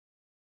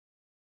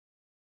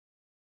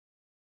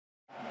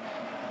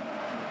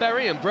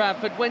Bury and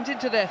Bradford went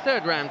into their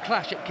third-round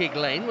clash at Gig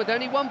Lane with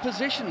only one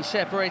position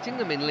separating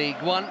them in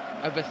League One.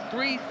 Over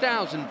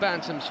 3,000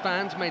 Bantams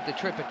fans made the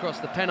trip across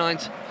the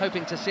Pennines,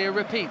 hoping to see a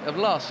repeat of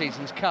last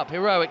season's Cup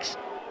heroics.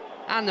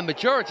 And the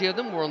majority of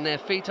them were on their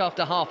feet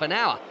after half an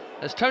hour,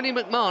 as Tony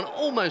McMahon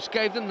almost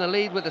gave them the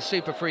lead with a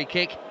super free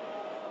kick.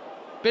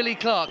 Billy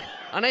Clark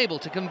unable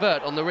to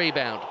convert on the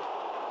rebound.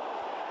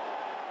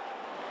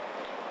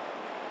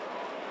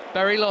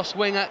 Bury lost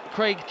winger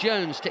Craig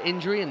Jones to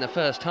injury in the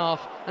first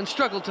half and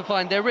struggled to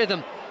find their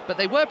rhythm, but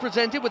they were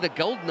presented with a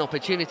golden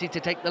opportunity to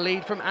take the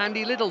lead from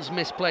Andy Liddell's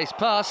misplaced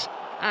pass.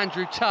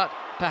 Andrew Tutt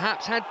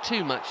perhaps had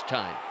too much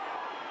time.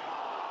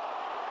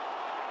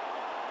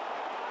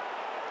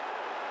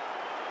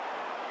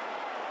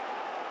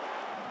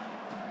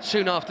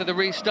 Soon after the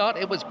restart,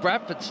 it was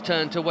Bradford's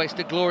turn to waste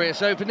a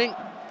glorious opening.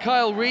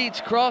 Kyle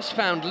Reid's cross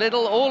found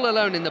Liddell all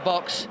alone in the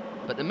box,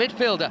 but the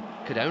midfielder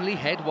could only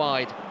head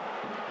wide.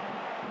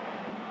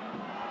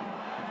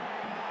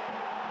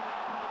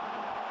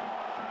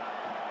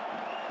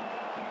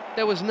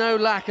 There was no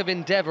lack of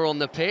endeavour on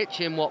the pitch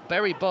in what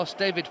Bury boss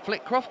David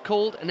Flitcroft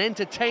called an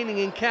entertaining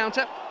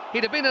encounter.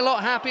 He'd have been a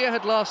lot happier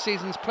had last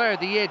season's Player of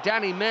the Year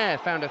Danny Mayer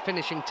found a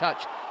finishing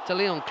touch to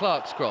Leon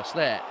Clark's cross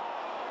there.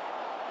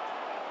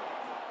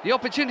 The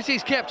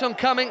opportunities kept on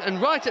coming,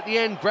 and right at the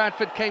end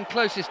Bradford came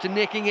closest to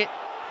nicking it.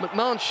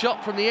 McMahon's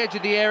shot from the edge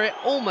of the area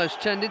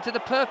almost turned into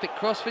the perfect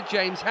cross for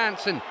James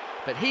Hansen,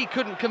 but he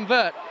couldn't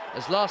convert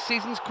as last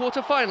season's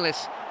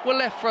quarter-finalists were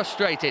left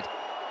frustrated.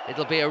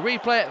 It'll be a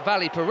replay at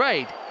Valley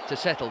Parade to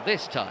settle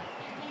this time.